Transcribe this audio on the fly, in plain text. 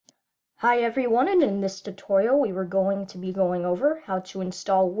Hi everyone, and in this tutorial we were going to be going over how to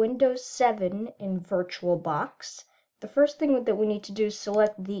install Windows 7 in VirtualBox. The first thing that we need to do is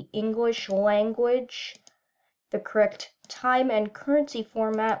select the English language, the correct time and currency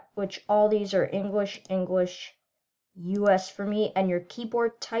format, which all these are English, US for me, and your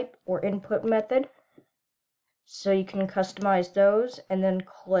keyboard type or input method. So you can customize those and then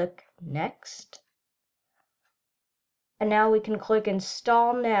click Next. And now we can click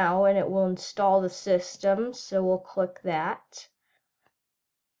Install Now, and it will install the system. So we'll click that.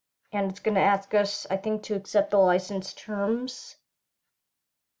 And it's going to ask us, I think, to accept the license terms.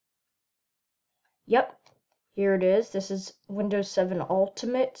 Yep, here it is. This is Windows 7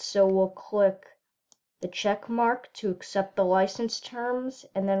 Ultimate. So we'll click the check mark to accept the license terms,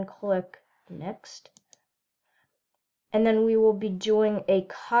 and then click Next. And then we will be doing a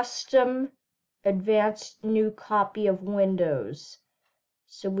custom advanced new copy of Windows.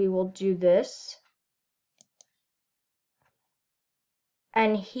 So we will do this.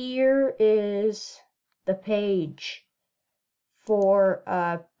 And here is the page for,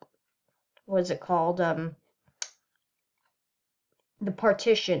 what is it called? The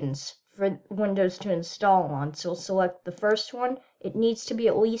partitions for Windows to install on. So we'll select the first one. It needs to be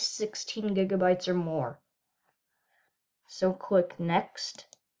at least 16 gigabytes or more. So click Next.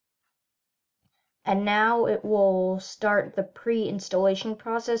 And now it will start the pre-installation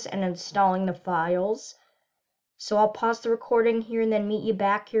process and installing the files. So I'll pause the recording here and then meet you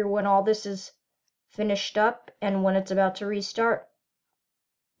back here when all this is finished up and when it's about to restart.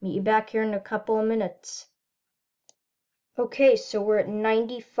 Meet you back here in a couple of minutes. Okay, so we're at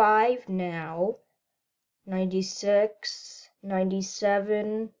 95 now. 96,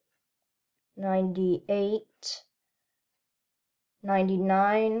 97, 98,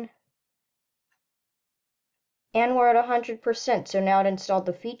 99. And we're at 100%. So now it installed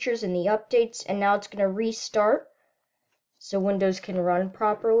the features and the updates, and now it's going to restart so Windows can run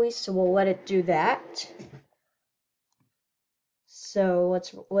properly. So we'll let it do that. So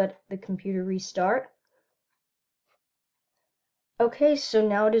let's let the computer restart. Okay, so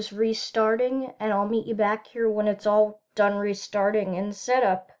now it is restarting, and I'll meet you back here when it's all done restarting and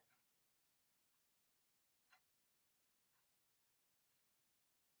setup.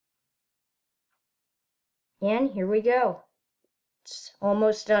 And here we go. It's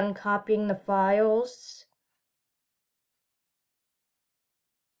almost done copying the files.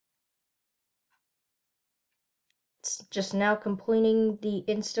 It's just now completing the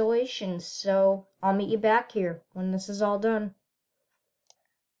installation, so I'll meet you back here when this is all done.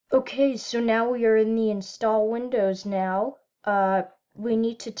 Okay, so now we are in the install windows now. We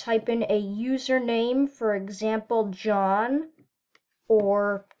need to type in a username, for example, John,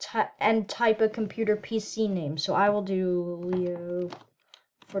 or type a computer PC name. So I will do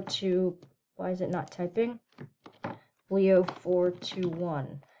Leo42. Why is it not typing?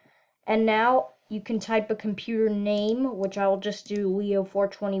 Leo421. And now you can type a computer name, which I will just do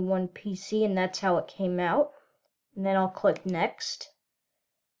Leo421 PC, and that's how it came out. And then I'll click Next.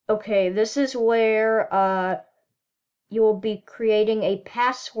 Okay, this is where you will be creating a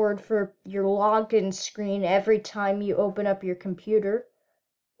password for your login screen every time you open up your computer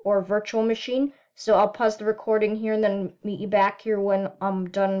or virtual machine. So I'll pause the recording here and then meet you back here when I'm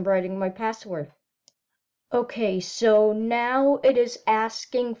done writing my password. Okay, so now it is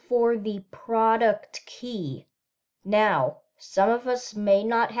asking for the product key. Now, some of us may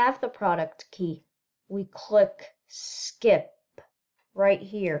not have the product key. We click skip right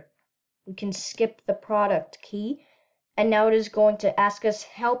here. We can skip the product key. And now it is going to ask us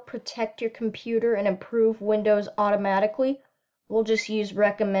help protect your computer and improve Windows automatically. We'll just use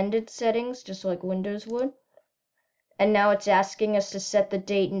recommended settings, just like Windows would. And now it's asking us to set the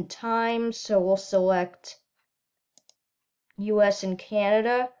date and time, so we'll select US and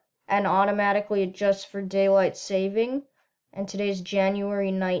Canada and automatically adjust for daylight saving. And today's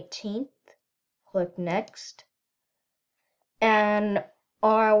January 19th. Click Next. And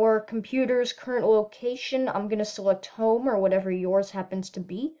our computer's current location, I'm going to select home or whatever yours happens to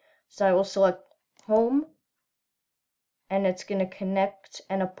be. So I will select home, and it's going to connect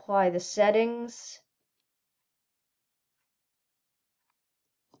and apply the settings.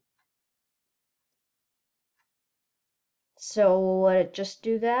 So we'll let it just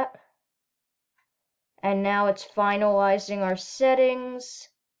do that. And now it's finalizing our settings.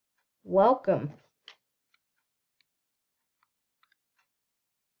 Welcome.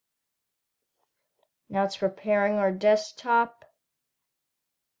 Now it's preparing our desktop.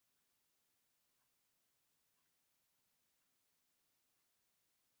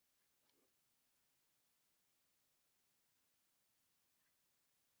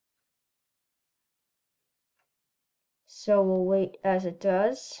 So we'll wait as it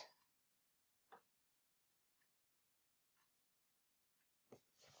does.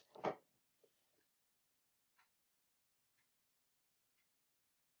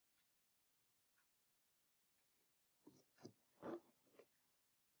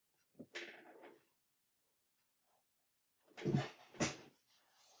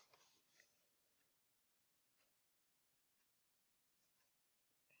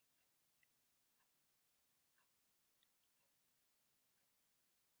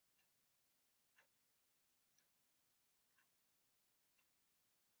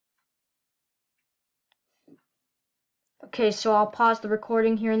 Okay, so I'll pause the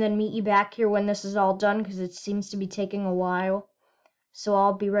recording here and then meet you back here when this is all done because it seems to be taking a while. So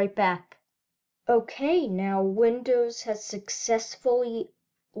I'll be right back. Okay, now Windows has successfully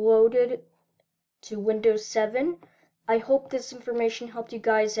loaded to Windows 7. I hope this information helped you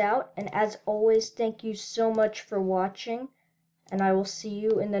guys out, and as always, thank you so much for watching, and I will see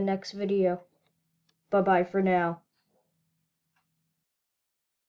you in the next video. Bye-bye for now.